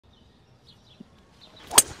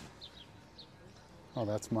Oh,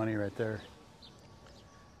 that's money right there.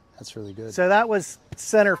 That's really good. So that was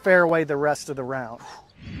center fairway the rest of the round.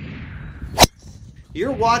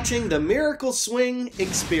 You're watching the Miracle Swing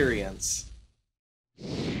Experience.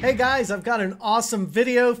 Hey guys, I've got an awesome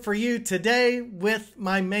video for you today with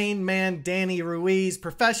my main man, Danny Ruiz,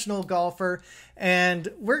 professional golfer. And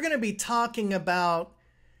we're going to be talking about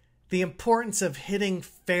the importance of hitting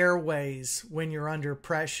fairways when you're under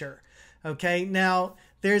pressure. Okay, now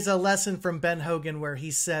there's a lesson from Ben Hogan where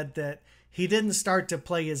he said that he didn't start to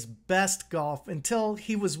play his best golf until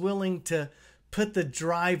he was willing to put the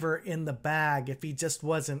driver in the bag if he just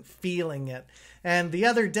wasn't feeling it. And the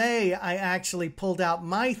other day, I actually pulled out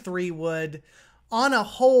my 3-wood on a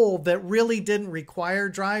hole that really didn't require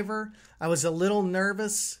driver. I was a little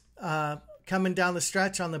nervous coming down the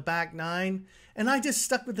stretch on the back 9, and I just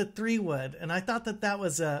stuck with the 3-wood. And I thought that that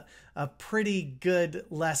was a pretty good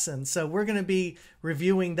lesson. So we're going to be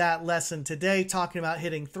reviewing that lesson today, talking about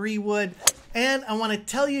hitting 3-wood. And I want to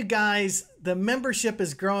tell you guys, the membership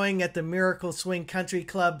is growing at the Miracle Swing Country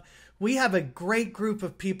Club. We have a great group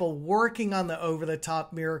of people working on the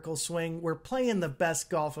over-the-top Miracle Swing. We're playing the best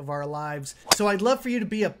golf of our lives. So I'd love for you to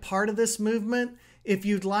be a part of this movement. If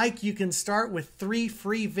you'd like, you can start with 3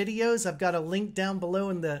 free videos. I've got a link down below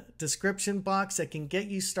in the description box that can get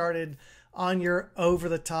you started on your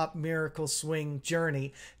over-the-top Miracle Swing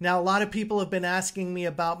journey. Now, a lot of people have been asking me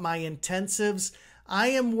about my intensives. I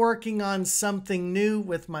am working on something new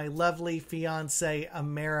with my lovely fiance,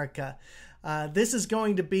 America. This is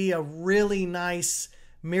going to be a really nice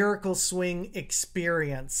Miracle Swing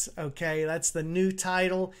experience. Okay, that's the new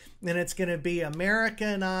title, and it's going to be America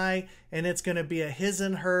and I, and it's going to be a his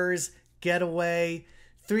and hers getaway,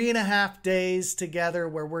 3.5 days together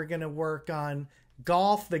where we're going to work on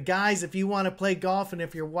golf. The guys, if you want to play golf and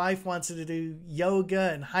if your wife wants to do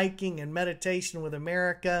yoga and hiking and meditation with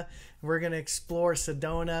America, we're going to explore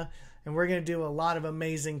Sedona. And we're going to do a lot of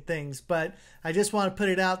amazing things. But I just want to put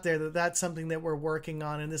it out there that that's something that we're working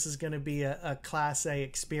on. And this is going to be a Class A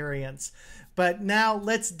experience. But now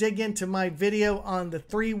let's dig into my video on the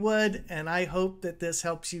 3-wood. And I hope that this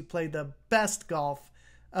helps you play the best golf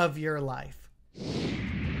of your life.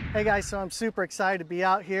 Hey guys, so I'm super excited to be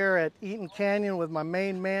out here at Eaton Canyon with my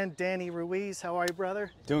main man, Danny Ruiz. How are you, brother?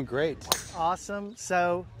 Doing great. Awesome.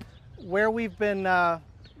 So where we've been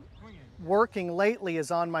working lately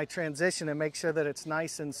is on my transition and make sure that it's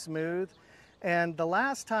nice and smooth. And the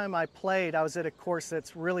last time I played, I was at a course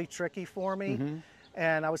that's really tricky for me.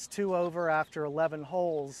 And I was 2 over after 11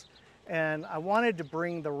 holes. And I wanted to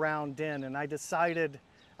bring the round in. And I decided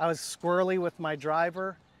I was squirrely with my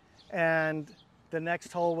driver. And the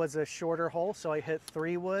next hole was a shorter hole. So I hit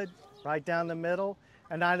 3-wood right down the middle.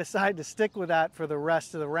 And I decided to stick with that for the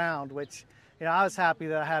rest of the round, which, you know, I was happy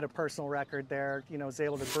that I had a personal record there, you know, was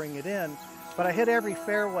able to bring it in. But I hit every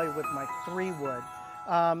fairway with my 3-wood.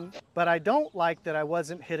 But I don't like that I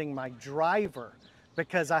wasn't hitting my driver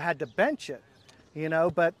because I had to bench it, you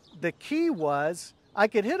know. But the key was I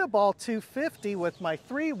could hit a ball 250 with my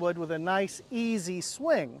 3-wood with a nice, easy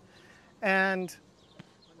swing. And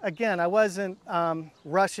again, I wasn't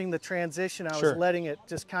rushing the transition. I was letting it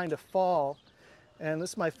just kind of fall. And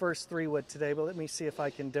this is my first 3-wood today, but let me see if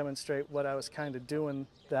I can demonstrate what I was kind of doing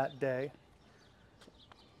that day.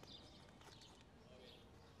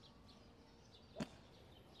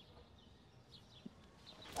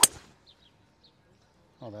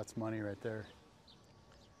 Oh, that's money right there.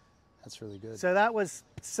 That's really good. So that was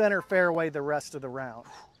center fairway the rest of the round.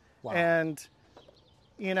 Wow. And,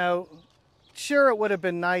 you know, sure, it would have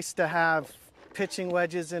been nice to have pitching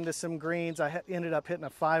wedges into some greens. I ended up hitting a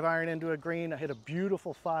 5-iron into a green. I hit a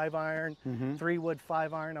beautiful 5-iron, 3-wood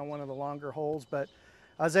 5-iron on one of the longer holes, but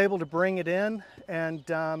I was able to bring it in. And,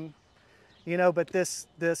 you know, but this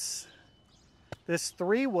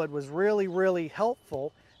 3-wood was really, really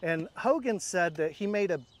helpful. And Hogan said that he made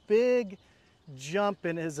a big jump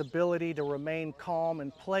in his ability to remain calm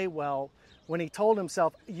and play well when he told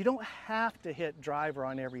himself, you don't have to hit driver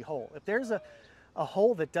on every hole. If there's a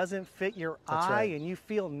hole that doesn't fit your eye and you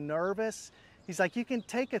feel nervous, he's like, you can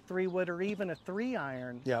take a 3-wood or even a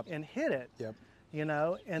 3-iron and hit it, you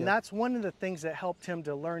know? And that's one of the things that helped him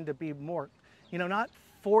to learn to be more, you know, not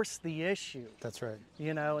force the issue. That's right.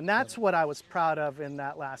 You know, and that's what I was proud of in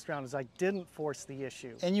that last round, is I didn't force the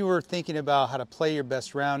issue. And you were thinking about how to play your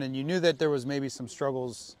best round, and you knew that there was maybe some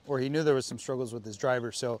struggles, or he knew there was some struggles with his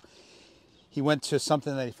driver, so he went to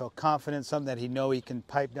something that he felt confident, something that he know he can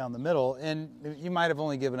pipe down the middle, and you might have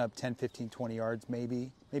only given up 10, 15, 20 yards,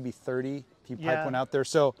 maybe 30 if you pipe one out there.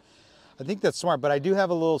 So I think that's smart, but I do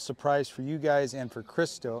have a little surprise for you guys and for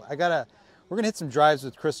Christo. We're gonna hit some drives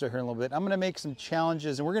with Christo here in a little bit. I'm gonna make some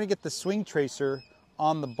challenges, and we're gonna get the swing tracer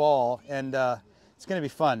on the ball, and it's going to be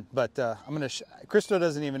fun. But I'm going to. Christo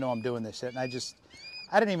doesn't even know I'm doing this yet, and I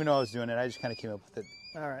didn't even know I was doing it. I just kind of came up with it.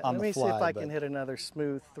 All right, on let the me fly, see if I but can hit another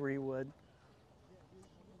smooth 3-wood.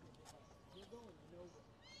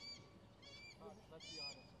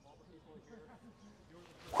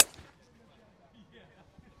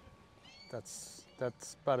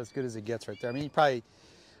 That's about as good as it gets right there. I mean, you probably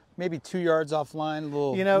maybe 2 yards offline, a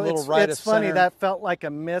little, You know, little right it's of funny, center. that felt like a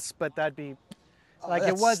miss, but that'd be, like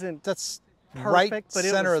it wasn't That's perfect, right but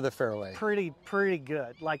it center was of the fairway. pretty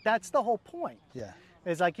good. Like, that's the whole point. Yeah.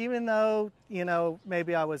 It's like, even though, you know,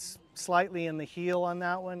 maybe I was slightly in the heel on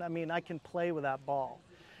that one, I mean, I can play with that ball.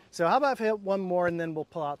 So how about if I hit one more and then we'll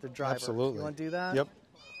pull out the driver? Absolutely. You want to do that? Yep.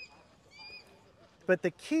 But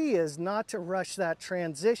the key is not to rush that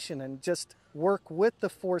transition and just work with the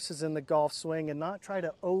forces in the golf swing and not try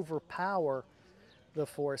to overpower the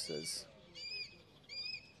forces.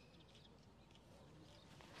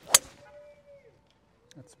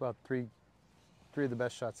 That's about three of the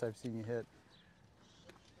best shots I've seen you hit.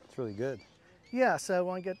 It's really good. Yeah, so I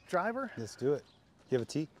want to get driver? Let's do it. Do you have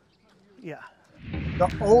a tee? Yeah.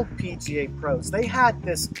 The old PGA pros, they had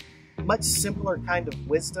this much simpler kind of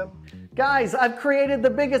wisdom. Guys, I've created the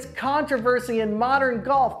biggest controversy in modern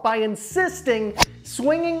golf by insisting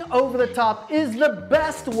swinging over the top is the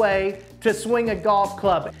best way to swing a golf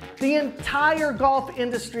club. The entire golf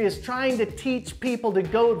industry is trying to teach people to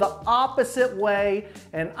go the opposite way,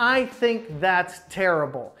 and I think that's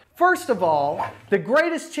terrible. First of all, the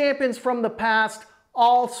greatest champions from the past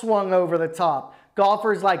all swung over the top.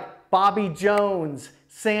 Golfers like Bobby Jones,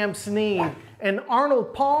 Sam Snead, and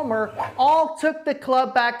Arnold Palmer all took the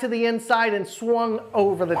club back to the inside and swung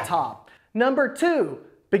over the top. Number two,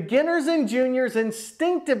 beginners and juniors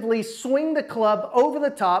instinctively swing the club over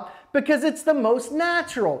the top because it's the most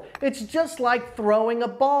natural. It's just like throwing a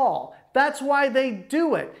ball. That's why they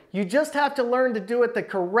do it. You just have to learn to do it the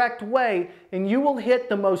correct way, and you will hit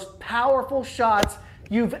the most powerful shots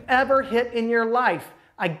you've ever hit in your life.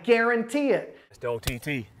 I guarantee it. Still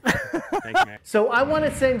TT. Thanks, man. So I want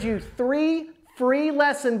to send you 3 free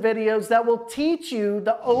lesson videos that will teach you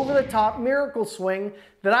the over-the-top miracle swing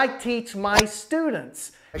that I teach my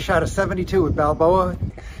students. I shot a 72 with Balboa.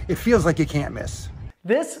 It feels like you can't miss.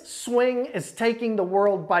 This swing is taking the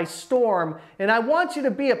world by storm, and I want you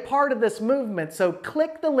to be a part of this movement. So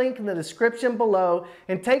click the link in the description below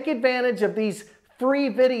and take advantage of these free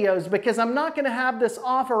videos, because I'm not going to have this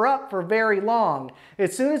offer up for very long.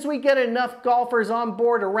 As soon as we get enough golfers on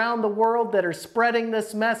board around the world that are spreading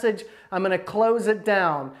this message, I'm going to close it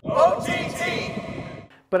down. OTT!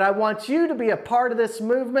 But I want you to be a part of this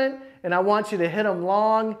movement, and I want you to hit them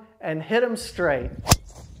long and hit them straight.